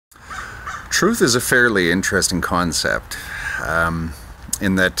Truth is a fairly interesting concept,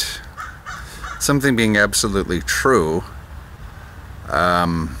 in that something being absolutely true,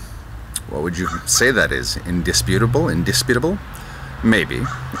 what would you say that is? Indisputable? Indisputable? Maybe.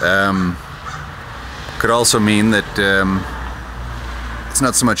 Could also mean that it's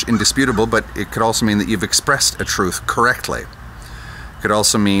not so much indisputable, but it could also mean that you've expressed a truth correctly. It could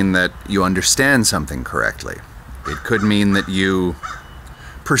also mean that you understand something correctly. It could mean that you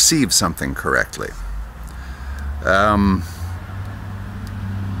perceive something correctly. On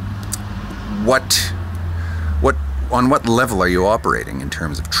what level are you operating in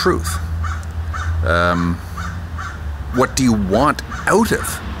terms of truth? What do you want out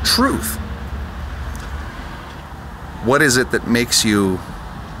of truth? What is it that makes you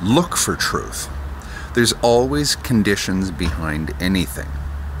look for truth? There's always conditions behind anything.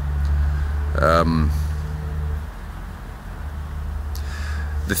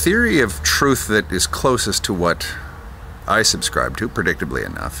 The theory of truth that is closest to what I subscribe to, predictably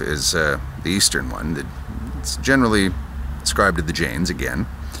enough, is the Eastern one. It's generally ascribed to the Jains again.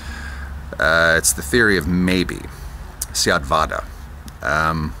 It's the theory of maybe, Syadvada,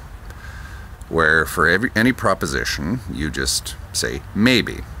 where for any proposition you just say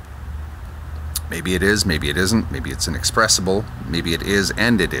maybe. Maybe it is, maybe it isn't, maybe it's inexpressible, maybe it is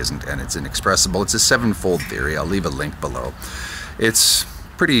and it isn't, and it's inexpressible. It's a sevenfold theory. I'll leave a link below. It's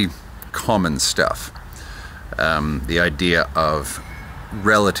pretty common stuff. The idea of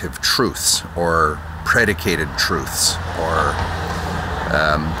relative truths, or predicated truths, or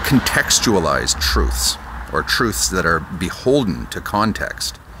contextualized truths, or truths that are beholden to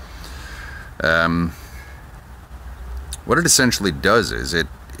context. What it essentially does is it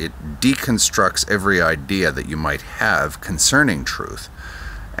deconstructs every idea that you might have concerning truth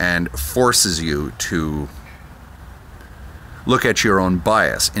and forces you to look at your own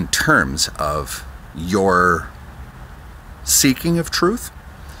bias in terms of your seeking of truth.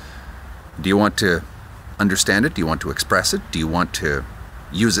 Do you want to understand it? Do you want to express it? Do you want to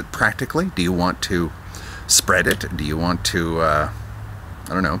use it practically? Do you want to spread it? Do you want to, I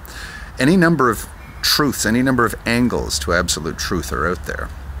don't know, any number of truths, any number of angles to absolute truth are out there.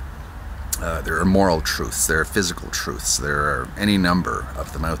 There are moral truths, there are physical truths, there are any number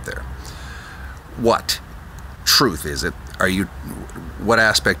of them out there. What truth is it? What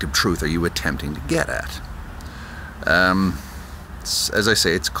aspect of truth are you attempting to get at? As I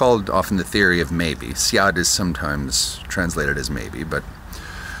say, it's called often the theory of maybe. Syad is sometimes translated as maybe, but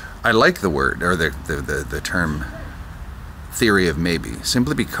I like the word, or the term theory of maybe,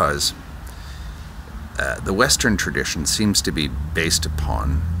 simply because the Western tradition seems to be based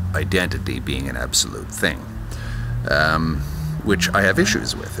upon identity being an absolute thing, which I have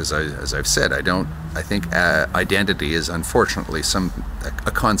issues with. As I've said, I think identity is unfortunately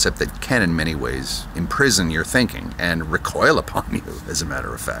a concept that can in many ways imprison your thinking and recoil upon you, as a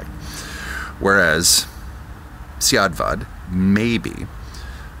matter of fact. Whereas Syadvad, maybe,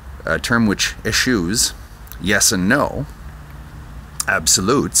 a term which eschews yes and no,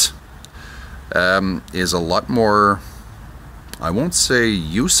 absolutes, is a lot more, I won't say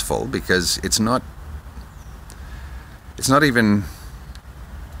useful, because it's not even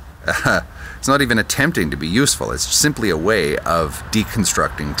it's not even attempting to be useful. It's simply a way of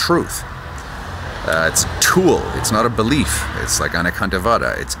deconstructing truth. It's a tool. It's not a belief. It's like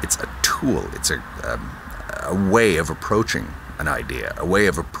anekantavada. It's a tool. It's a way of approaching an idea, a way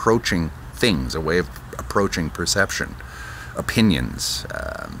of approaching things, a way of approaching perception, opinions,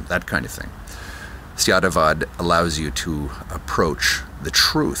 that kind of thing. Syadavad allows you to approach the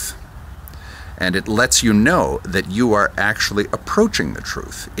truth, and it lets you know that you are actually approaching the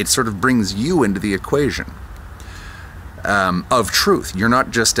truth. It sort of brings you into the equation of truth. You're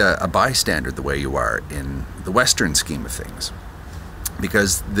not just a bystander the way you are in the Western scheme of things,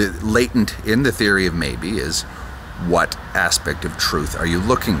 because the latent in the theory of maybe is, what aspect of truth are you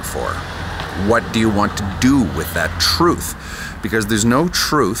looking for? What do you want to do with that truth? Because there's no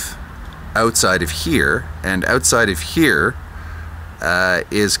truth outside of here, and outside of here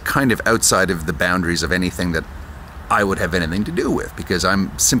is kind of outside of the boundaries of anything that I would have anything to do with, because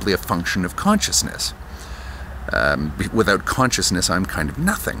I'm simply a function of consciousness. Without consciousness, I'm kind of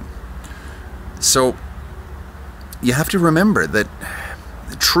nothing. So you have to remember that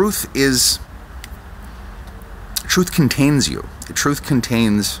truth contains you. Truth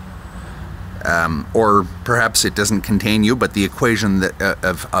contains, or perhaps it doesn't contain you, but the equation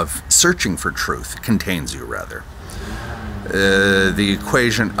of searching for truth contains you, rather. The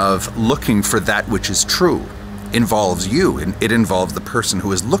equation of looking for that which is true involves you, and it involves the person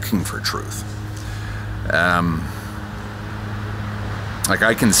who is looking for truth. Like,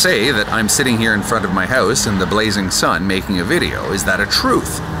 I can say that I'm sitting here in front of my house in the blazing sun making a video. Is that a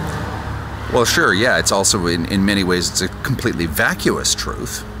truth? Well, sure, yeah, it's also in many ways it's a completely vacuous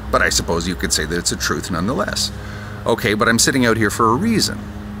truth, but I suppose you could say that it's a truth nonetheless. Okay, but I'm sitting out here for a reason.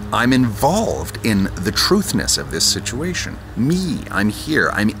 I'm involved in the truthness of this situation. Me, I'm here,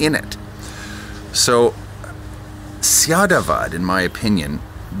 I'm in it. So, Syadavad, in my opinion,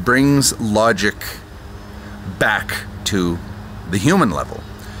 brings logic back to the human level.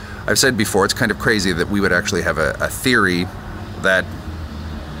 I've said before, it's kind of crazy that we would actually have a theory that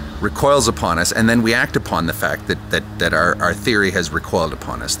recoils upon us, and then we act upon the fact that our theory has recoiled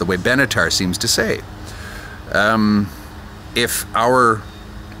upon us, the way Benatar seems to say. If our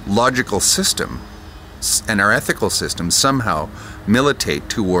logical system and our ethical system somehow militate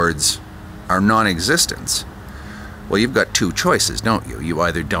towards our non-existence, well, you've got two choices, don't you? You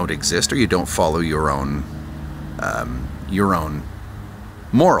either don't exist or you don't follow your own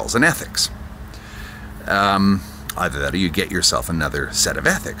morals and ethics. Either that or you get yourself another set of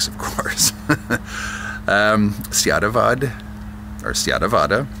ethics, of course. Syadavad, or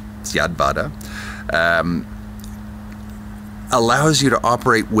Syadvada, allows you to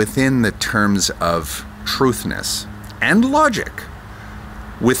operate within the terms of truthness and logic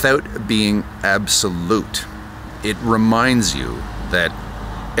without being absolute. It reminds you that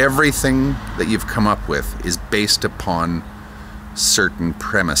everything that you've come up with is based upon certain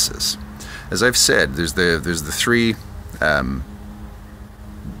premises. As I've said, there's the three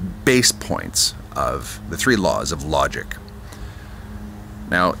base points of the three laws of logic.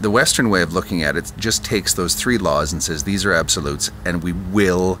 Now, the Western way of looking at it just takes those three laws and says these are absolutes and we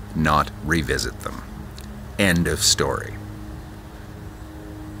will not revisit them. End of story.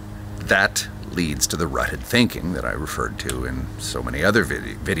 That leads to the rutted thinking that I referred to in so many other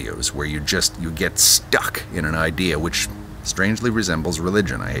videos, where you get stuck in an idea which strangely resembles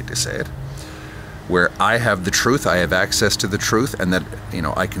religion, I hate to say it, where I have the truth, I have access to the truth, and that,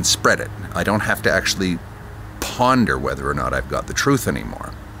 I can spread it. I don't have to actually ponder whether or not I've got the truth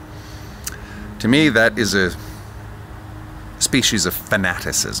anymore. To me, that is a species of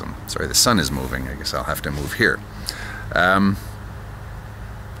fanaticism. Sorry, the sun is moving. I guess I'll have to move here.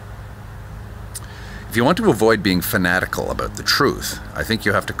 If you want to avoid being fanatical about the truth, I think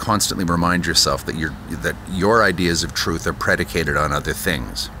you have to constantly remind yourself that your ideas of truth are predicated on other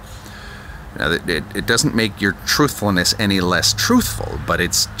things. Now, it doesn't make your truthfulness any less truthful, but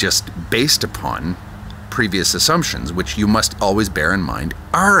it's just based upon previous assumptions, which you must always bear in mind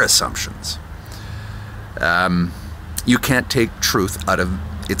are assumptions. You can't take truth out of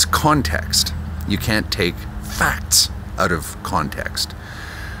its context. You can't take facts out of context.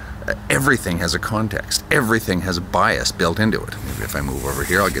 Everything has a context. Everything has a bias built into it. Maybe if I move over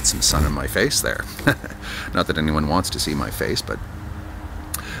here, I'll get some sun in my face there. Not that anyone wants to see my face, but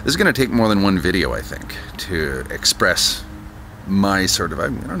this is going to take more than one video, I think, to express my sort of, I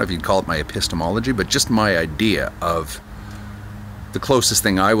don't know if you'd call it my epistemology, but just my idea of the closest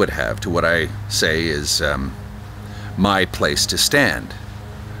thing I would have to what I say is my place to stand.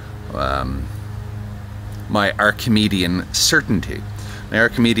 My Archimedean certainty. The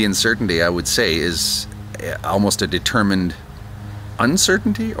Archimedean certainty, I would say, is almost a determined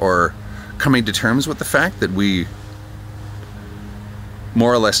uncertainty, or coming to terms with the fact that we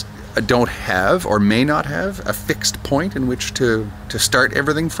more or less don't have, or may not have, a fixed point in which to start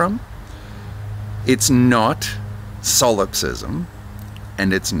everything from. It's not solipsism,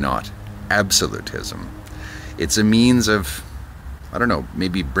 and it's not absolutism. It's a means of, I don't know,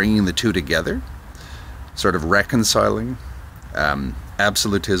 maybe bringing the two together, sort of reconciling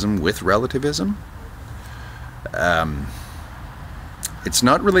absolutism with relativism. It's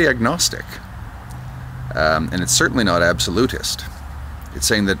not really agnostic, and it's certainly not absolutist. It's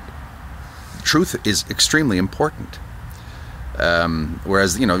saying that truth is extremely important.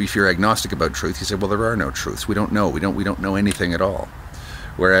 Whereas, if you're agnostic about truth, you say, well, there are no truths. We don't know. We don't know anything at all.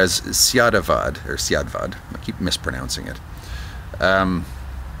 Whereas Syadvad, I keep mispronouncing it.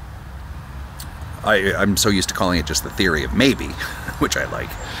 I'm so used to calling it just the theory of maybe, which I like.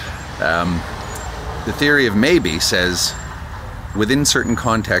 The theory of maybe says, within certain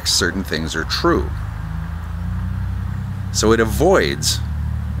contexts, certain things are true. So it avoids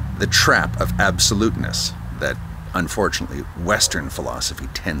the trap of absoluteness that, unfortunately, Western philosophy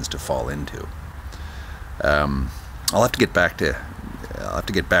tends to fall into. I'll have to get back to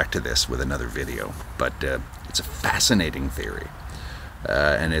this with another video, but it's a fascinating theory,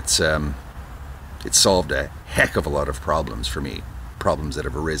 and it's solved a heck of a lot of problems for me, problems that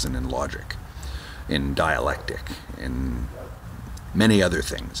have arisen in logic, in dialectic, in many other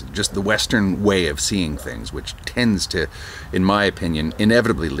things. Just the Western way of seeing things, which tends to, in my opinion,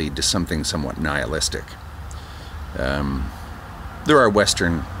 inevitably lead to something somewhat nihilistic. There are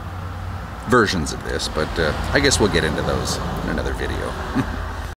Western versions of this, but I guess we'll get into those in another video.